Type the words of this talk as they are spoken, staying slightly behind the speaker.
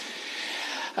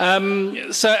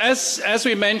So as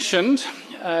we mentioned,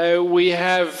 we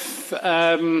have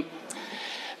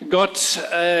got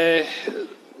a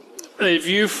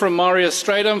view from Marius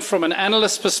Stradom from an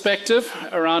analyst perspective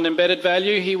around embedded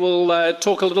value. He will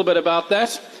talk a little bit about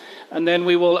that, and then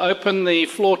we will open the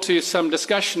floor to some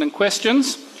discussion and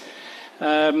questions.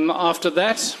 After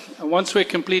that, and once we're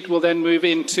complete, we'll then move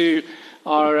into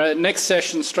our next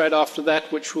session straight after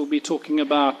that, which will be talking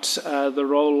about the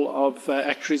role of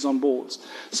actuaries on boards.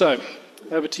 So,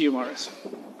 over to you, Marius.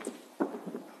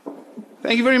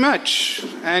 Thank you very much,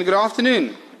 and good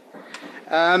afternoon.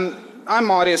 I'm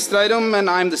Marius Stradom, and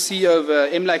I'm the CEO of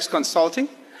MLAX Consulting.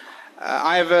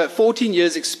 I have 14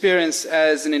 years' experience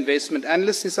as an investment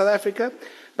analyst in South Africa,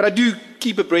 but I do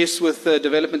keep abreast with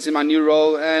developments in my new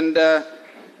role, and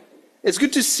it's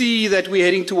good to see that we're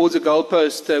heading towards a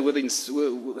goalpost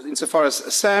insofar as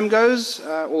SAM goes,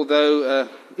 although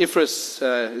IFRS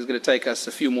is going to take us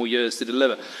a few more years to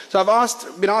deliver. So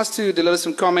I've been asked to deliver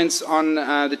some comments on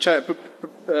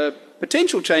the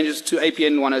potential changes to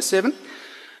APN 107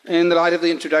 in the light of the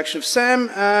introduction of SAM,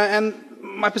 and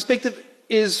my perspective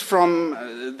is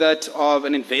from that of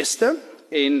an investor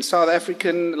in South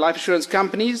African life insurance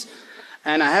companies.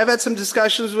 And I have had some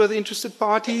discussions with interested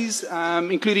parties,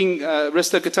 including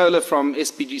Risto Katola from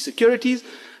SPG Securities.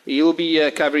 He will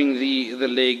be covering the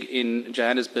leg in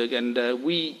Johannesburg, and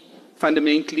we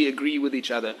fundamentally agree with each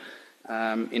other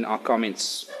in our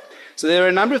comments. So there are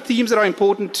a number of themes that are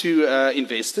important to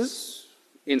investors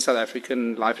in South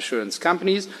African life insurance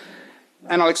companies,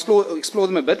 and I'll explore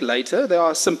them a bit later. There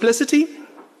are simplicity,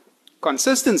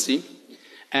 consistency,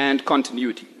 and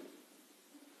continuity.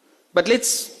 But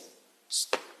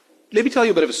let me tell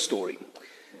you a bit of a story.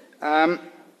 Over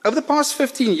the past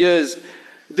 15 years,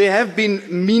 there have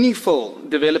been meaningful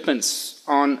developments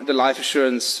on the life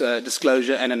assurance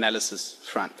disclosure and analysis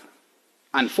front,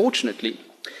 unfortunately.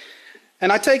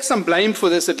 And I take some blame for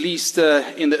this, at least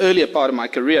in the earlier part of my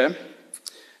career.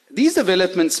 These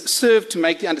developments serve to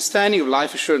make the understanding of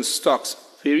life assurance stocks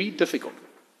very difficult.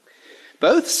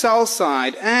 Both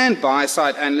sell-side and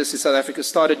buy-side analysts in South Africa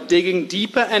started digging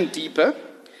deeper and deeper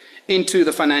into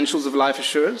the financials of life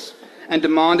assurers and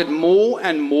demanded more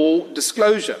and more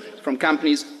disclosure from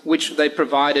companies, which they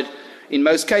provided in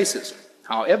most cases.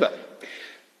 However,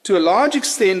 to a large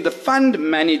extent, the fund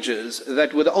managers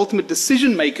that were the ultimate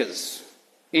decision makers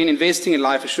in investing in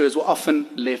life assurers were often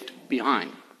left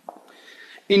behind.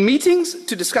 In meetings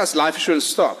to discuss life assurance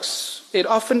stocks, it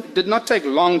often did not take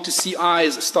long to see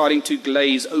eyes starting to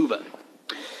glaze over.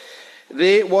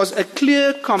 There was a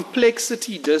clear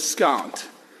complexity discount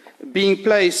being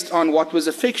placed on what was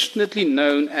affectionately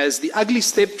known as the ugly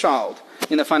stepchild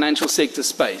in the financial sector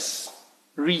space,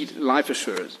 read life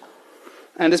assurers.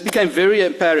 And this became very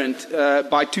apparent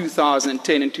by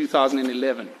 2010 and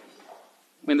 2011,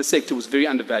 when the sector was very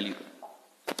undervalued.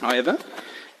 However,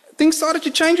 things started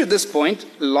to change at this point,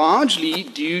 largely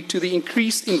due to the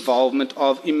increased involvement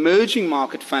of emerging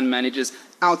market fund managers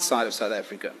outside of South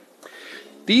Africa.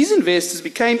 These investors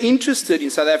became interested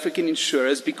in South African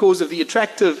insurers because of the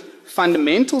attractive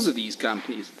fundamentals of these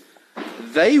companies.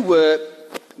 They were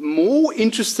more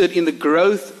interested in the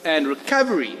growth and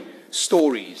recovery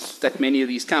stories that many of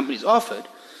these companies offered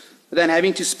than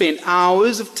having to spend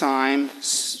hours of time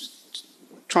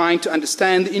trying to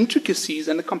understand the intricacies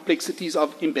and the complexities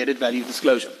of embedded value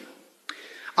disclosure.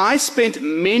 I spent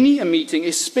many a meeting,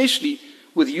 especially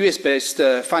with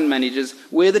US-based fund managers,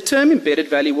 where the term embedded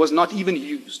value was not even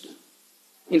used.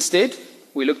 Instead,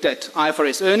 we looked at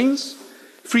IFRS earnings,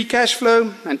 free cash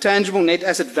flow, and tangible net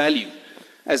asset value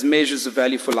as measures of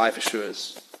value for life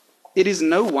assurers. It is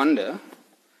no wonder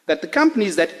that the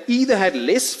companies that either had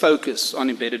less focus on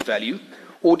embedded value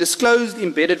or disclosed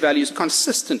embedded values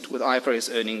consistent with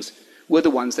IFRS earnings were the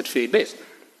ones that fared best.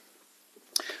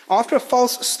 After a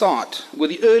false start with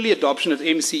the early adoption of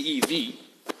MCEV,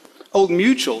 Old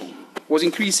Mutual was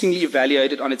increasingly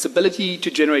evaluated on its ability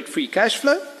to generate free cash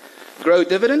flow, grow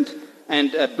dividend,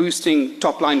 and boosting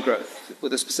top-line growth,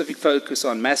 with a specific focus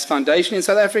on mass foundation in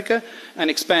South Africa and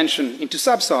expansion into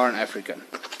sub-Saharan Africa.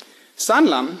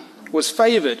 Sanlam was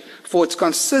favored for its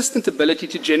consistent ability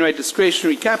to generate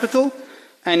discretionary capital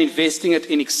and investing it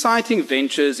in exciting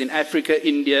ventures in Africa,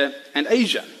 India, and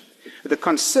Asia. The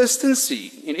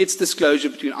consistency in its disclosure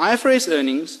between IFRS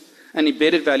earnings and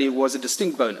embedded value was a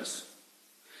distinct bonus.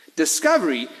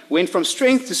 Discovery went from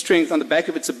strength to strength on the back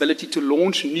of its ability to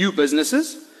launch new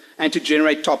businesses and to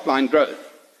generate top-line growth.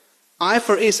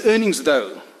 IFRS earnings,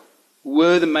 though,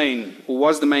 was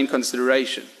the main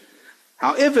consideration.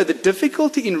 However, the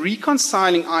difficulty in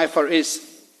reconciling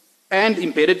IFRS and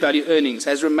embedded value earnings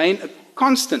has remained a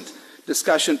constant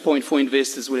discussion point for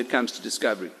investors when it comes to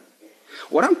discovery.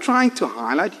 What I'm trying to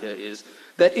highlight here is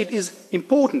that it is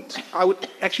important, I would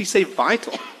actually say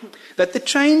vital, that the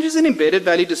changes in embedded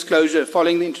value disclosure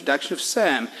following the introduction of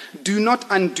SAM do not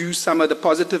undo some of the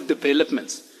positive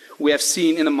developments we have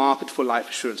seen in the market for life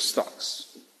assurance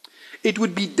stocks. It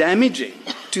would be damaging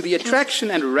to the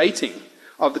attraction and rating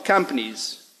of the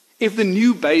companies if the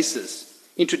new basis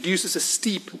introduces a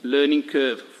steep learning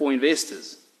curve for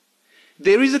investors.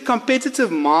 There is a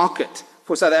competitive market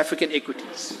for South African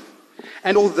equities,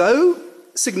 and although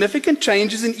significant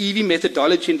changes in EV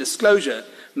methodology and disclosure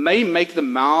may make the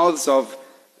mouths of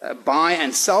buy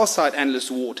and sell side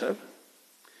analysts water,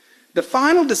 the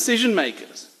final decision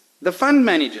makers, the fund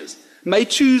managers, may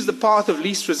choose the path of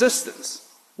least resistance,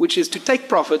 which is to take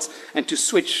profits and to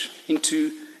switch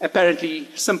into apparently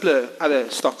simpler other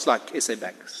stocks like SA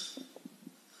Banks.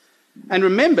 And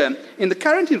remember, in the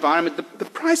current environment, the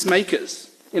price makers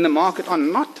in the market are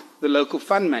not the local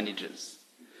fund managers.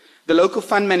 The local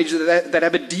fund managers that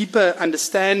have a deeper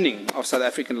understanding of South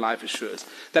African life assurance,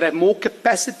 that have more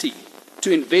capacity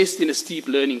to invest in a steep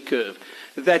learning curve,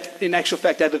 that in actual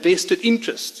fact have a vested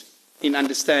interest in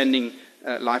understanding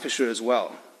life assurance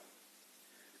well.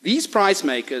 These price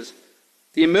makers,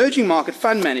 the emerging market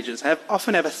fund managers,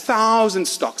 often have 1,000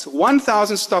 stocks,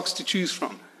 1,000 stocks to choose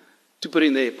from to put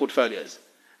in their portfolios.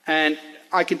 And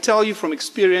I can tell you from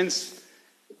experience,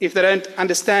 if they don't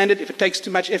understand it, if it takes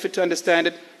too much effort to understand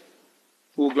it,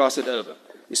 we'll gloss it over,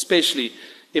 especially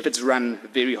if it's run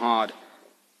very hard,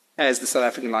 as the South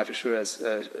African life assurance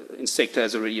sector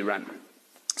has already run.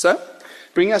 So,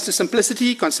 bringing us to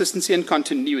simplicity, consistency, and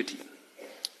continuity.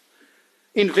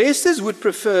 Investors would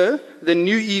prefer the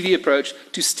new EV approach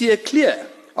to steer clear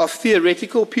of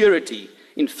theoretical purity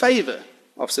in favor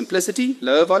of simplicity,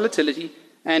 lower volatility,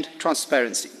 and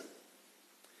transparency.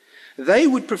 They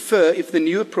would prefer if the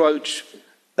new approach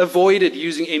avoided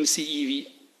using MCEV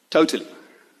totally.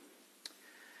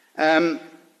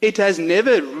 It has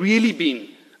never really been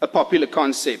a popular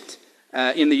concept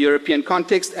in the European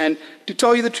context, and to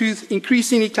tell you the truth,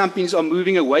 increasingly companies are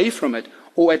moving away from it,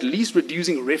 or at least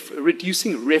reducing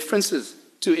references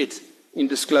to it in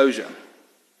disclosure.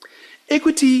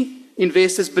 Equity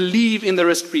investors believe in the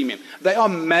risk premium. They are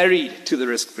married to the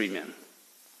risk premium.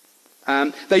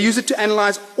 They use it to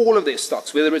analyze all of their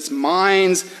stocks, whether it's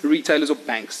mines, retailers, or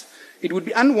banks. It would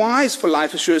be unwise for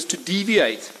life assurers to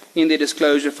deviate in their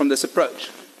disclosure from this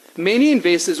approach. Many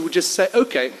investors would just say,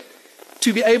 okay,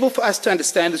 to be able for us to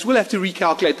understand this, we'll have to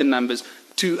recalculate the numbers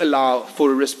to allow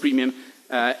for a risk premium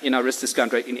in our risk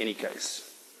discount rate in any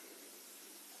case.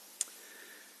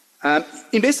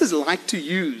 Investors like to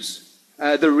use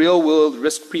the real-world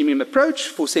risk premium approach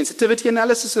for sensitivity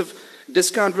analysis of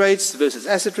discount rates versus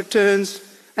asset returns,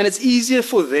 and it's easier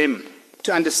for them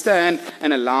to understand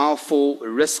and allow for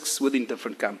risks within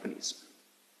different companies.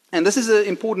 And this is an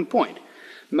important point.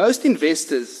 Most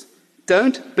investors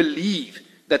don't believe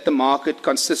that the market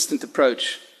consistent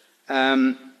approach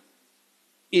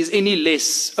is any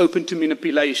less open to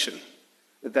manipulation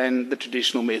than the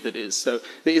traditional method is. So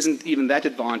there isn't even that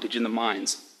advantage in the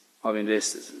minds of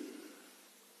investors.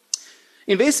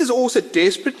 Investors are also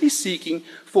desperately seeking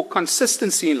for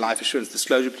consistency in life assurance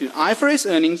disclosure between IFRS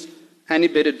earnings and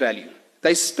embedded value.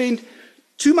 They spend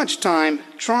too much time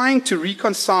trying to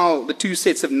reconcile the two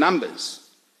sets of numbers,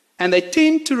 and they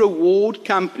tend to reward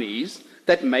companies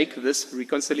that make this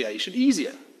reconciliation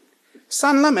easier.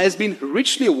 Sanlam has been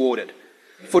richly awarded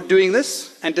for doing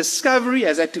this, and Discovery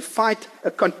has had to fight a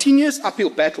continuous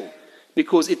uphill battle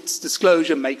because its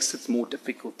disclosure makes it more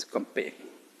difficult to compare.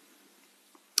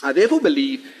 I therefore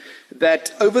believe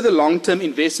that over the long term,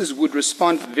 investors would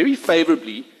respond very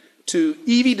favorably to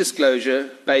EV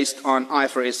disclosure based on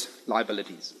IFRS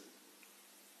liabilities.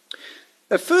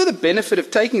 A further benefit of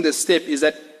taking this step is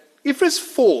that IFRS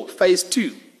 4 Phase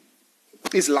 2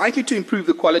 is likely to improve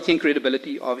the quality and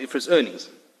credibility of IFRS earnings.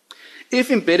 If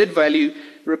embedded value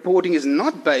reporting is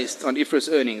not based on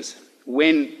IFRS earnings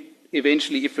when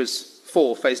eventually IFRS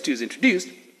 4 Phase 2 is introduced,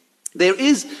 there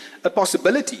is a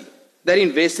possibility that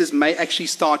investors may actually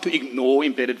start to ignore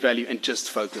embedded value and just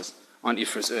focus on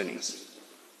IFRS earnings.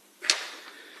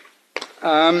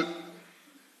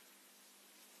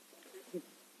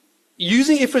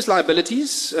 Using IFRS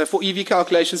liabilities for EV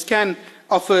calculations can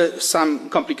offer some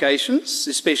complications,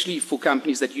 especially for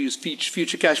companies that use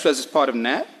future cash flows as part of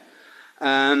NAV.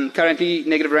 Currently,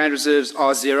 negative rand reserves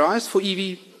are zeroized for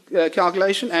EV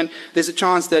calculation, and there's a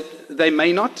chance that they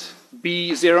may not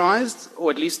be zeroized, or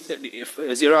at least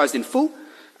zeroized in full,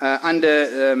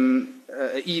 under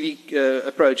EV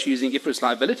approach using IFRS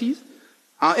liabilities.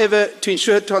 However, to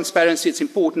ensure transparency, it's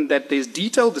important that there's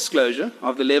detailed disclosure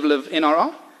of the level of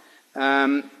NRR,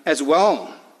 as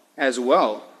well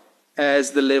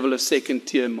as the level of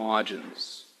second-tier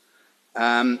margins.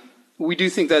 We do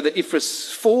think, though, that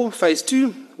IFRS 4 Phase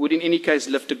 2 would in any case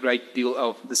lift a great deal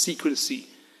of the secrecy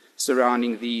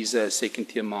surrounding these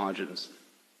second-tier margins.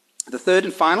 The third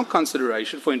and final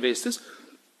consideration for investors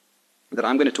that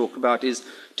I'm going to talk about is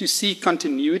to seek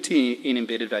continuity in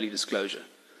embedded value disclosure.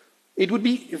 It would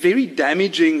be very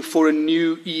damaging for a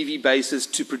new EV basis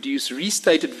to produce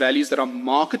restated values that are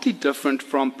markedly different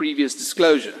from previous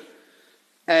disclosure,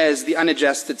 as the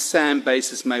unadjusted SAM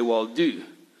basis may well do.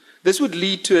 This would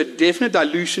lead to a definite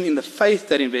dilution in the faith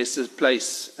that investors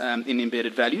place in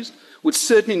embedded values, would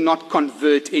certainly not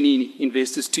convert any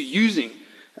investors to using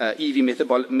EV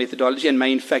methodology, and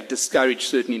may in fact discourage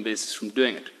certain investors from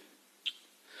doing it.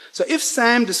 So if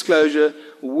SAM disclosure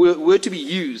were to be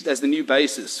used as the new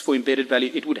basis for embedded value,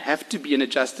 it would have to be an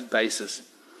adjusted basis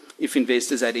if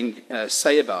investors had any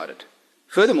say about it.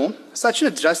 Furthermore, such an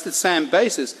adjusted SAM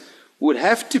basis would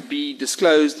have to be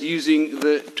disclosed using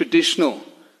the traditional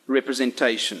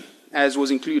representation, as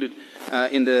was included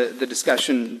in the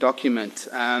discussion document,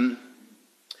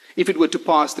 if it were to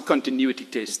pass the continuity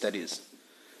test, that is.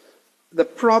 The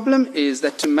problem is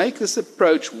that to make this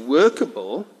approach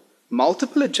workable,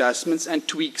 multiple adjustments and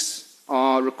tweaks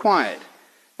are required,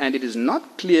 and it is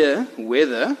not clear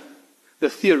whether the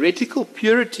theoretical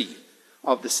purity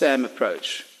of the SAM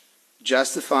approach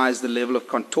justifies the level of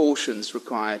contortions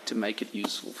required to make it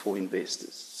useful for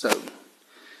investors. So,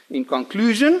 in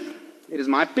conclusion, it is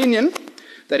my opinion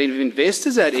that if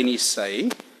investors had any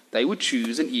say, they would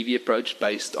choose an EV approach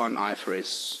based on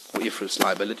IFRS or IFRS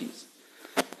liabilities.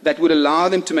 That would allow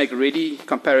them to make ready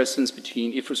comparisons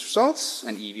between IFRS results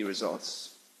and EV results.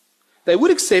 They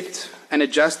would accept an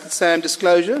adjusted SAM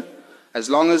disclosure as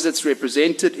long as it's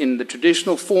represented in the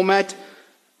traditional format,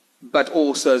 but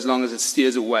also as long as it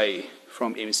steers away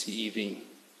from MCEV.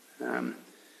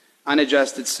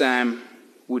 Unadjusted SAM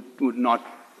would not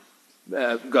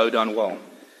go down well,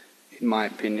 in my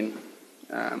opinion.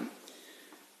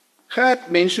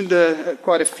 Gert mentioned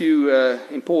quite a few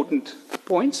important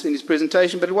points in his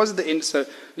presentation, but it was at the end, so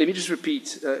let me just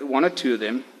repeat one or two of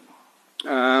them.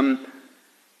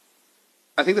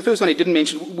 I think the first one he didn't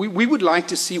mention, we would like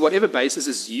to see whatever basis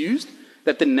is used,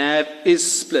 that the NAV is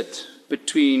split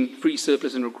between free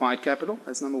surplus and required capital.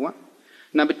 That's number one.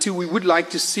 Number two, we would like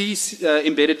to see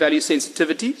embedded value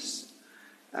sensitivities.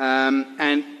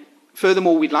 And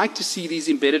furthermore, we'd like to see these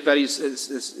embedded values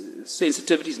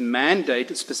sensitivities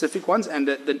mandated, specific ones, and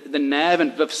the NAV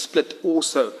and VIF split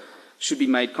also should be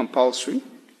made compulsory.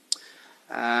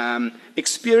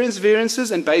 Experience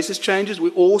variances and basis changes,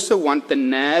 we also want the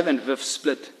NAV and VIF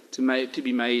split to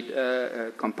be made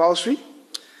compulsory.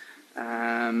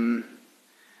 And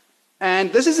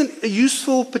this is a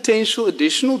useful potential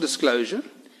additional disclosure,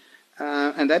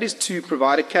 and that is to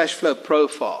provide a cash flow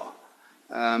profile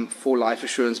for life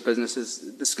assurance businesses.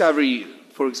 Discovery,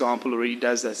 for example, already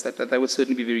does this. That would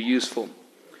certainly be very useful.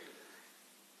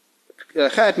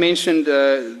 Gert mentioned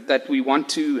that we want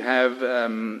to have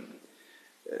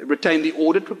retain the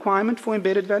audit requirement for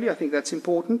embedded value. I think that's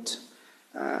important.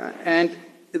 And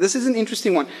this is an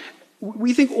interesting one.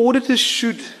 We think auditors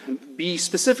should be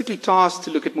specifically tasked to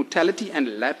look at mortality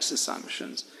and lapse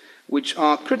assumptions, which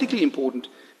are critically important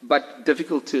but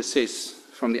difficult to assess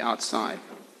from the outside.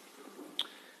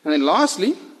 And then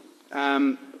lastly,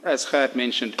 as Gert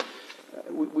mentioned,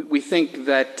 we think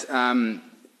that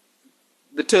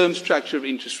the term structure of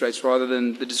interest rates rather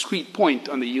than the discrete point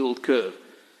on the yield curve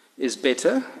is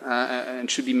better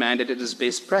and should be mandated as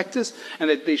best practice, and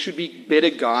that there should be better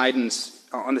guidance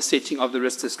on the setting of the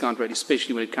risk discount rate,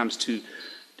 especially when it comes to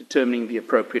determining the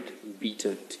appropriate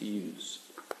beta to use.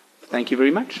 Thank you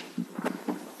very much.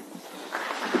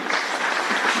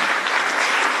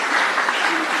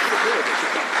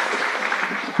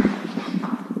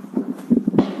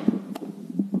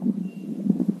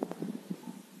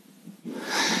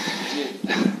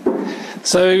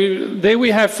 So there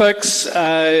we have, folks,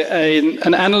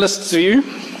 an analyst's view,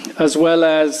 as well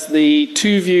as the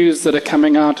two views that are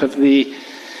coming out of the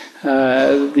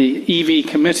EV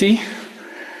committee.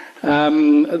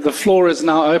 The floor is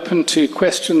now open to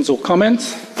questions or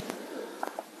comments.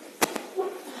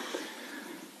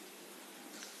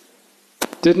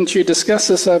 Didn't you discuss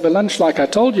this over lunch like I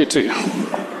told you to?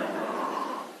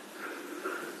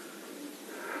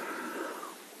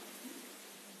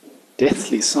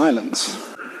 Deathly silence.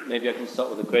 Maybe I can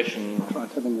start with a question.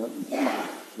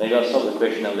 Maybe I'll start with a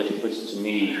question now that you put it to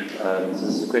me. This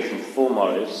is a question for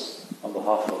Marius on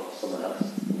behalf of someone else.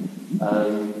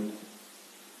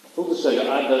 I full disclosure,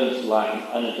 I don't like an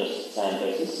unadjusted SAM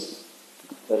basis,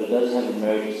 but it does have a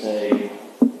merit to say,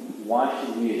 why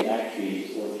should we as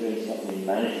actuaries or insurance company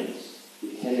management be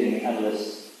telling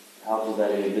analysts how to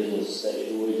value a business that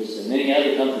is always just in any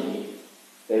other company,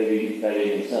 they will be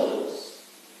valuing themselves.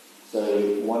 So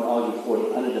one argument for an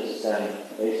unadjusted SAM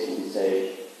basically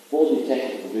say, for the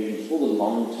technical provisions, for the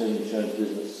long-term insurance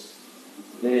business,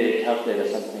 they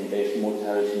calculate something based on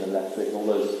mortality and lapse rate and all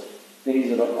those things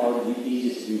that are arguably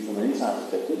easier to do from an inside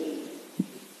perspective.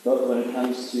 But when it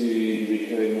comes to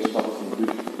recurring risk profits from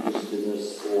group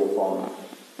business or from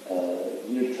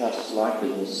unit trusts like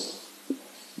business,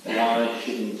 why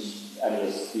shouldn't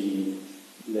analysts be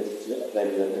left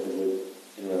with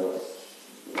anywhere else?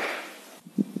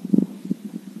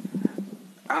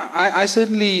 I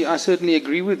certainly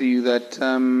agree with you that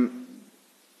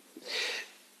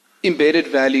embedded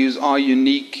values are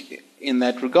unique in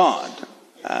that regard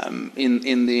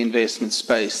in the investment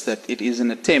space, that it is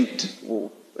an attempt,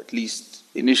 or at least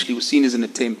initially was seen as an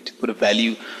attempt, to put a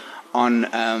value on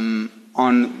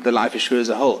the life assurer as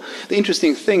a whole. The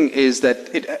interesting thing is that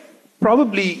it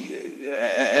probably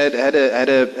had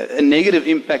a negative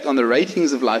impact on the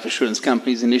ratings of life assurance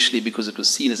companies initially, because it was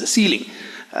seen as a ceiling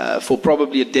for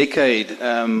probably a decade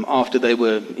after they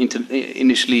were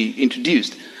initially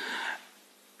introduced.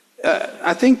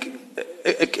 I think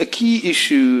a key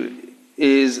issue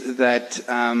is that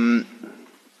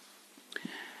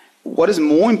what is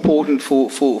more important for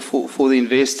the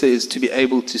investor is to be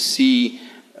able to see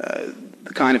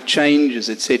the kind of changes,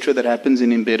 etc., that happens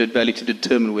in embedded value to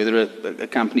determine whether a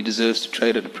company deserves to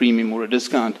trade at a premium or a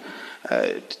discount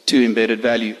to embedded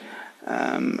value.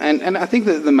 And I think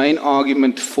that the main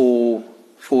argument for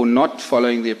not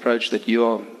following the approach that you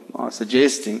are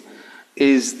suggesting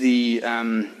is the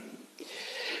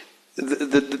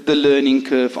learning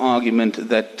curve argument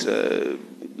that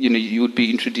you would be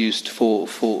introduced for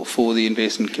the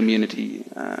investment community,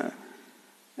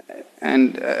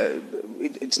 and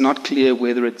it's not clear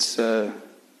whether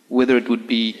it would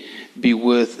be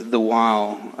worth the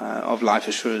while of life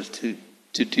assurers to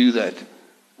do that.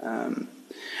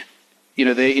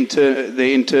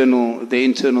 Their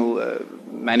internal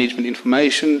management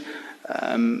information,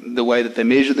 the way that they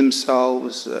measure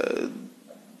themselves,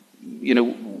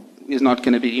 is not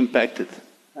going to be impacted,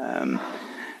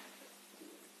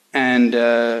 and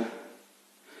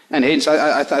hence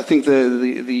I think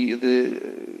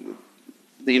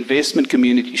the investment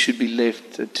community should be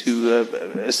left to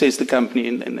assess the company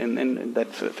in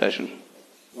that fashion.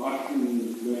 I can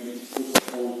maybe just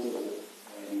answer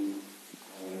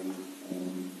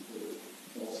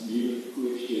ask you a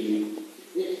question.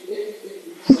 If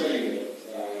you're saying that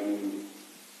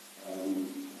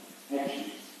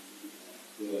actually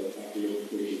the actual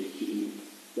equation shouldn't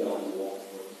tell a lot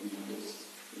because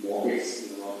the markets in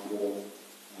the last more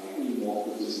in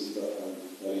market positions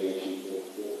valuation for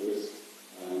risk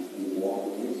and the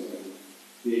market risk,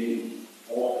 then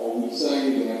are we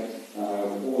saying that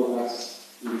all of us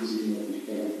using that we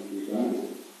can redundant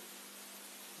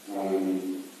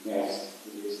as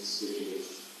the risk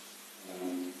specialist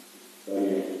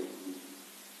valuation?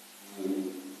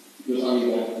 Because I mean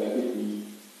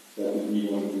that would be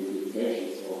one of the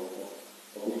implications of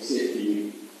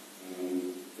accepting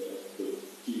the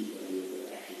key value of the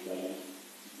actual value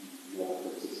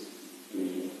market systems.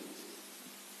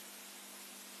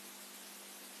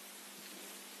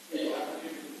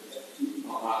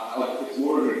 It's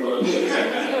more of a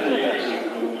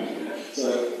so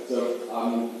I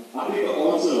think the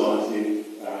answer lies in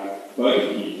both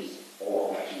views are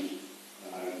actually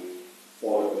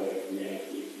part of the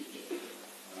reality of future.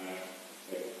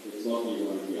 It's not either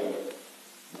one or the other.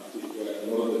 I think a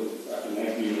lot of the discussion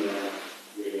has been around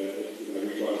where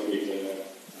we try to get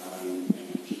and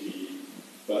should be.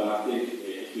 But I think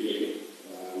if you look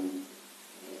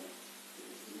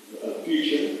at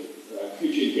future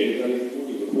embedded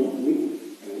value reporting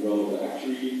and the role of the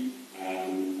actuary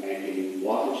and in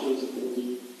life insurance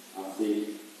reporting, I think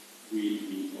we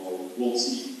will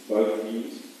see both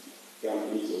views,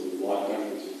 companies or life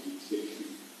companies who expect to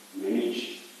manage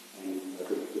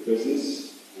the business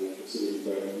and considering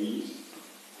both views.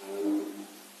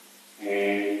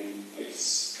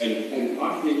 And I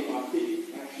think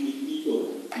actually people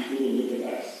will look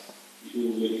at us, people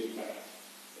will look at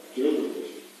actual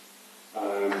profession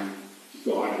to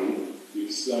guide them, to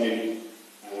explain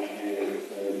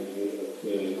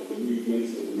the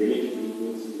movements and the relative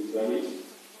movements in these values,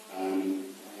 and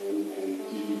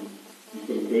to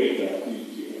convert that to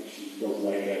actually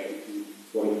translate that to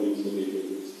what it means for their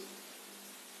business.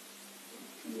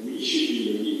 We should be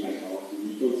looking at how to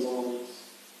reconcile this,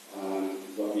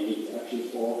 what the interactions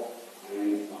are,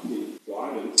 and I think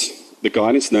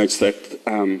guidance notes that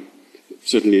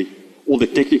certainly all the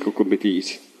technical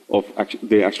committees of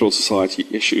the actual society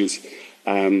issues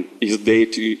is there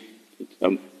to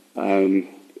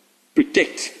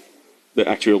protect the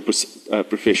actual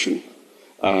profession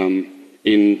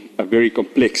in a very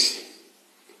complex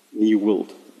new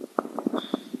world.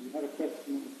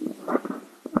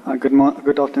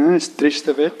 Good afternoon, it's Dries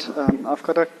de Wet. I've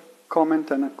got a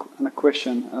comment and a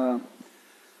question. I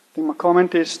think my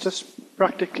comment is just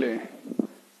practically,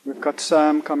 we've got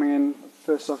Sam coming in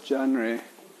 1st of January.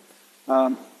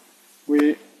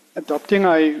 We're adopting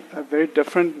a very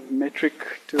different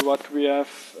metric to what we have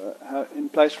in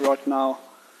place right now.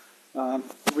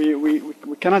 We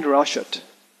cannot rush it.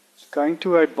 So going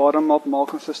to a bottom-up, more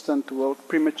consistent world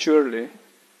prematurely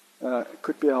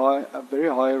could be a very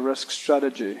high risk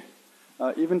strategy.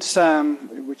 Even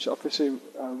SAM, which obviously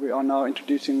we are now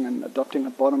introducing and adopting a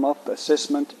bottom-up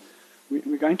assessment,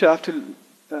 we're going to have to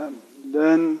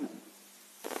learn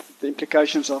the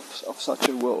implications of such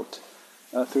a world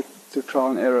through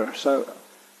trial and error. So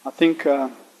I think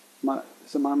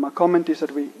my comment is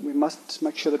that we must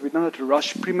make sure that we don't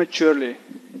rush prematurely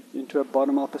into a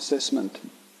bottom-up assessment.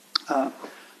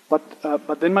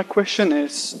 But then my question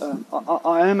is,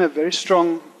 I am a very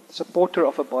strong supporter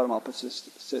of a bottom-up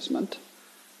assessment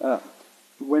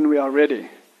when we are ready.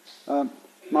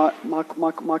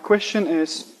 My question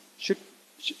is, should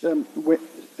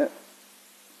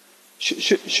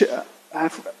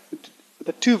have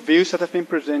the two views that have been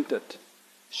presented,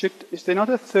 is there not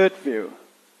a third view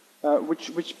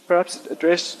which perhaps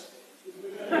address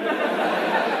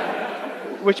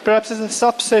which perhaps is a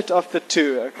subset of the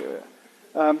two?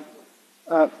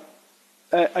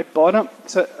 A bottom,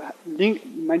 so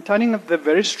maintaining the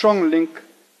very strong link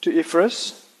to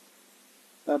IFRS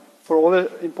for all the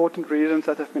important reasons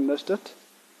that have been listed,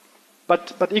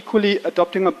 but equally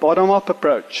adopting a bottom-up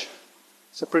approach.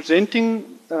 So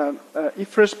presenting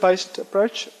IFRS-based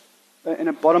approach in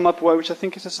a bottom-up way, which I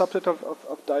think is a subset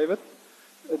of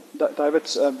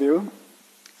David's view.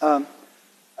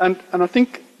 And I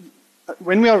think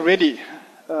when we are ready,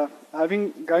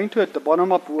 going to the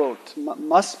bottom-up world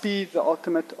must be the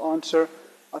ultimate answer.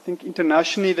 I think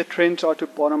internationally the trends are to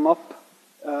bottom-up.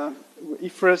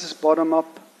 IFRS is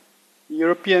bottom-up.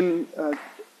 European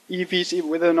EVs,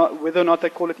 whether or not they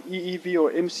call it EEV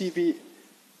or MCV,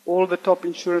 all the top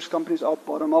insurance companies are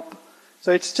bottom-up.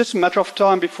 So it's just a matter of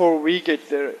time before we get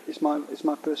there, is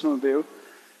my personal view.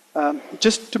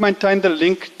 Just to maintain the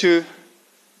link to,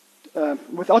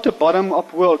 without a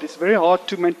bottom-up world, it's very hard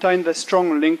to maintain the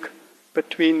strong link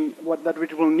between that we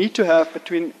will need to have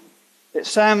between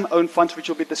SAM-owned funds, which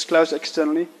will be disclosed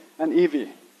externally, and EV.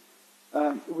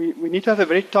 We need to have a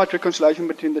very tight reconciliation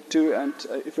between the two, and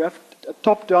if we have a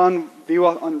top-down view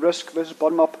on risk versus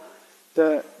bottom-up,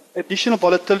 the additional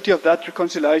volatility of that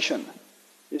reconciliation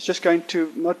is just going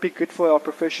to not be good for our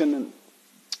profession,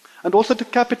 and also to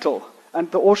capital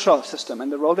and the ORSA system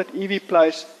and the role that EV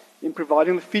plays in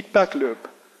providing the feedback loop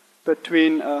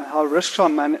between how risks are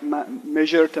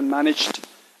measured and managed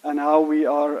and how we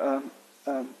are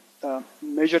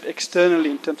measured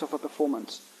externally in terms of our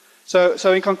performance.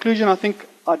 So in conclusion, I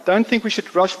don't think we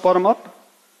should rush bottom up.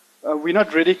 We're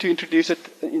not ready to introduce it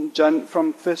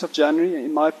from 1st of January,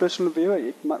 in my personal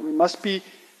view. We must be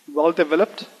well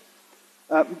developed.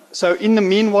 So in the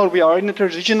meanwhile, we are in a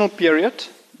transitional period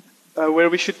where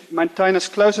we should maintain as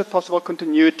close as possible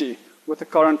continuity with the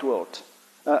current world.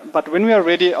 But when we are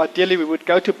ready, ideally we would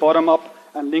go to bottom up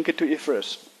and link it to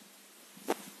IFRS.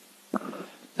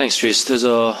 Thanks, Dries. Those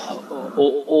are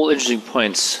all interesting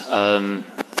points. So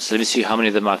let me see how many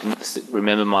of them I can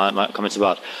remember my comments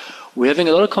about. We're having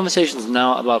a lot of conversations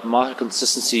now about market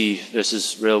consistency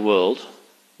versus real world,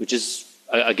 which is,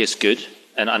 I guess, good.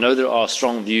 And I know there are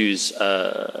strong views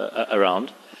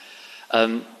around.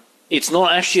 It's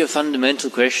not actually a fundamental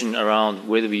question around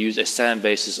whether we use a SAM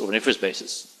basis or an IFRS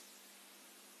basis.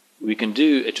 We can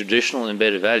do a traditional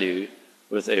embedded value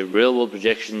with a real-world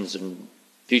projections and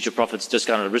future profits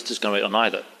discount and risk discount rate on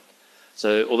either.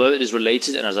 So although it is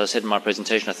related, and as I said in my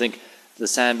presentation, I think the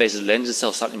SAM basis lends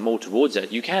itself slightly more towards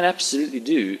that. You can absolutely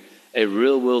do a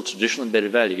real-world traditional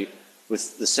embedded value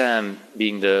with the SAM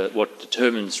being what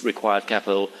determines required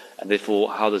capital and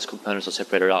therefore how those components are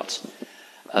separated out.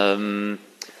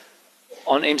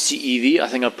 On MCEV, I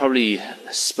think I've probably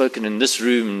spoken in this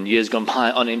room in years gone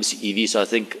by on MCEV, so I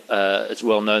think it's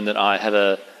well known that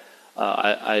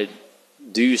I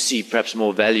do see perhaps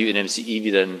more value in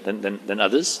MCEV than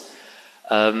others.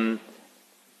 I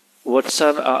was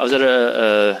at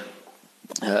a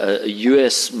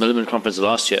US Milliman conference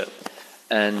last year,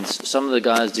 and some of the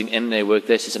guys doing M&A work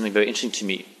there said something very interesting to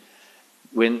me.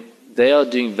 When they are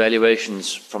doing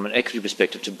valuations from an equity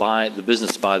perspective to buy the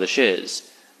business, to buy the shares.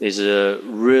 There's a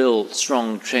real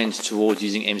strong trend towards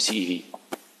using MCEV.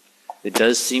 There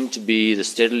does seem to be the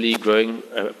steadily growing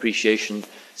appreciation,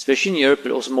 especially in Europe,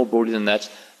 but also more broadly than that.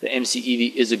 The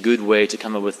MCEV is a good way to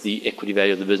come up with the equity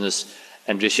value of the business.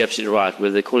 And just you're absolutely right,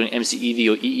 whether they're calling MCEV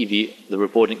or EEV, the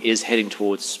reporting is heading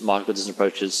towards market participant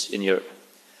approaches in Europe.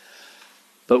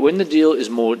 But when the deal is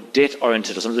more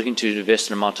debt-oriented, or someone's looking to invest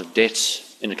an amount of debt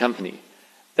in a company,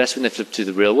 that's when they flip to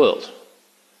the real world.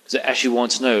 Because they actually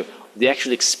want to know the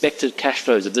actual expected cash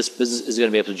flows that this business is going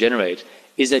to be able to generate.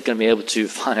 Is that going to be able to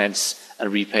finance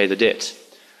and repay the debt?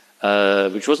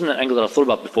 Which wasn't an angle that I thought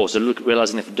about before, so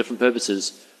realizing that for different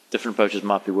purposes, different approaches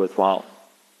might be worthwhile.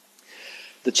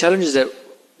 The challenge is that,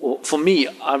 well, for me,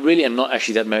 I really am not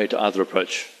actually that married to either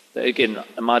approach. Again,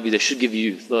 in my view, they should give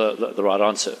you the right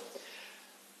answer.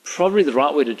 Probably the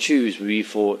right way to choose would be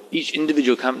for each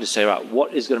individual company to say, right,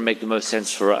 what is going to make the most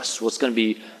sense for us? What's going to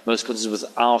be most consistent with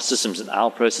our systems and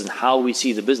our process and how we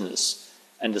see the business,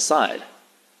 and decide.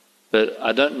 But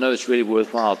I don't know it's really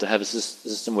worthwhile to have a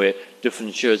system where different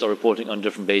insurers are reporting on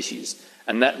different bases.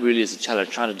 And that really is a challenge,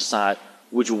 trying to decide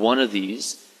which one of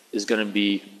these is going to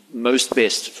be most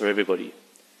best for everybody.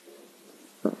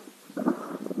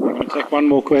 We're going to take one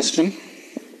more question.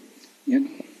 Ian?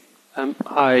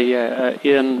 Hi,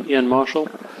 Ian Marshall.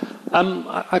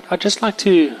 I'd just like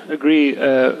to agree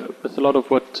with a lot of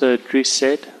what Dries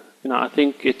said. I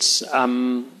think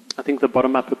I think the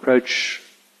bottom-up approach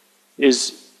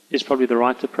is probably the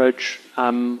right approach,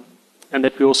 and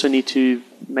that we also need to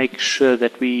make sure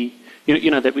that we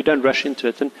that we don't rush into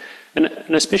it. And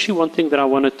especially one thing that I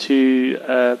wanted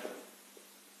to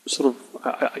sort of,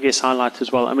 I guess, highlight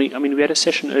as well. I mean, we had a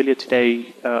session earlier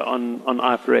today on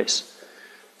IFRS.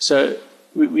 So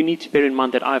we need to bear in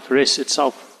mind that IFRS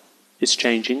itself is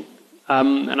changing.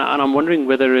 And I'm wondering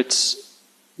whether it's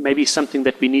maybe something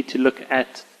that we need to look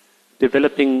at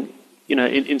developing,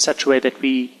 in such a way that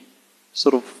we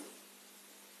sort of,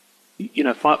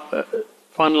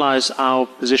 finalize our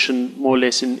position more or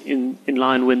less in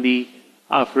line when the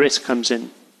IFRS comes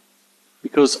in.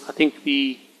 Because I think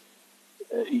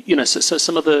so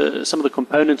some of the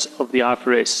components of the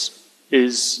IFRS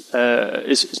is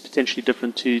potentially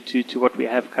different to what we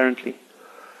have currently.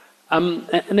 And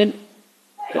then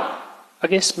I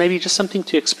guess maybe just something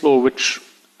to explore, which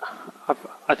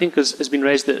I think has been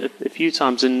raised a few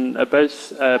times in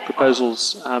both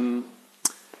proposals,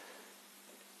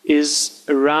 is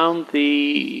around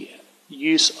the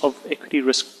use of equity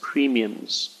risk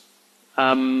premiums.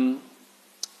 To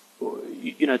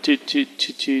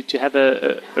have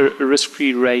a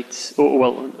risk-free rate,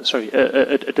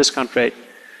 a discount rate,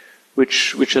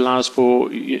 which allows for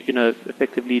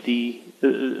effectively the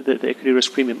equity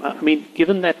risk premium. I mean,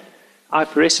 given that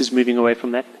IFRS is moving away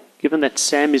from that, given that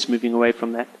SAM is moving away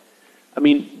from that, I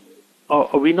mean,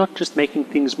 are we not just making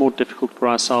things more difficult for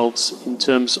ourselves in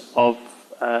terms of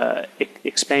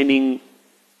explaining,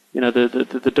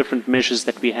 the different measures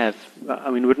that we have? I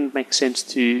mean, wouldn't it make sense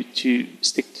to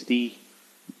stick to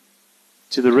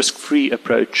the risk-free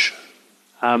approach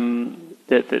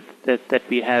that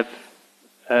we have,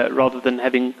 rather than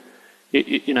having, the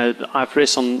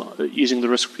IFRS on using the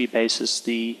risk-free basis,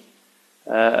 the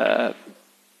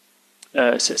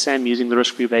SAM using the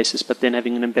risk-free basis, but then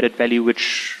having an embedded value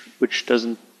which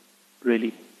doesn't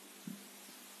really.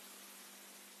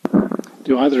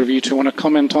 Do either of you two want to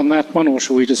comment on that one, or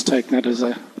shall we just take that as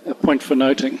a point for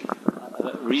noting?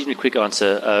 A reasonably quick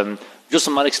answer. Just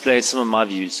I might explain some of my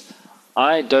views.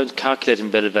 I don't calculate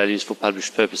embedded values for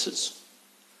published purposes.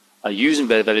 I use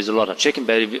embedded values a lot. I check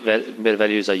embedded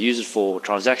values. I use it for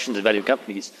transactions and value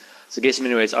companies. So I guess in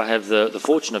many ways I have the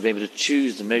fortune of being able to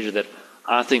choose the measure that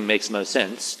I think makes most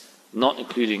sense, not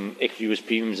including equity risk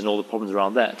premiums and all the problems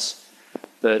around that.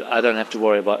 But I don't have to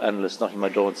worry about analysts knocking my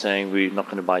door and saying, we're not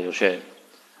going to buy your share.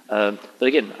 But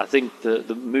again, I think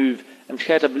the move, and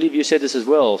Kat, I believe you said this as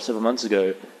well several months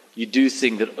ago, you do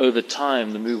think that over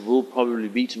time the move will probably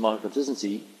be to market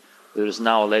consistency, whether it's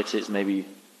now or later is maybe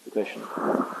the question.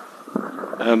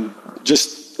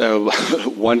 Just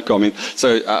one comment.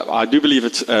 So I do believe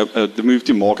it's the move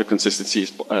to market consistency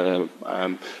is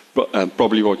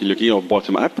probably what you're looking at, or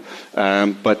bottom up.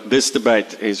 But this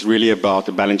debate is really about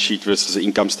a balance sheet versus an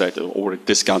income statement or a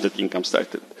discounted income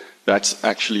statement. That's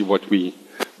actually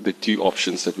the two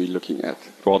options that we're looking at,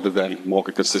 rather than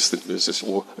market consistent versus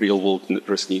or real world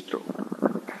risk neutral.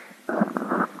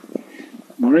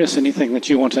 Marius, anything that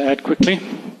you want to add quickly?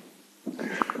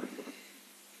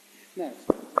 No.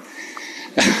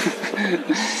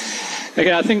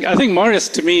 Okay, I think Marius,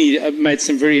 to me, made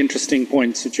some very interesting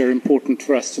points which are important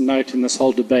for us to note in this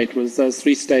whole debate, was those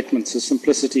three statements of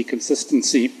simplicity,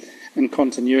 consistency and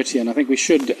continuity. And I think we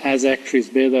should, as actuaries,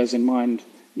 bear those in mind,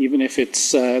 even if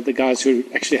it's the guys who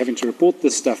are actually having to report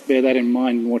this stuff, bear that in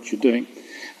mind in what you're doing,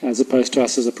 as opposed to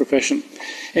us as a profession.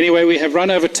 Anyway, we have run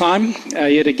over time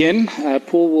yet again.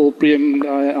 Paul will be in,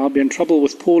 I'll be in trouble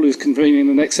with Paul, who's convening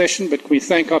the next session, but can we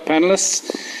thank our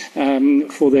panelists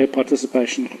for their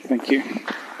participation. Thank you.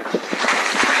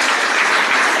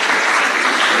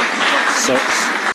 So,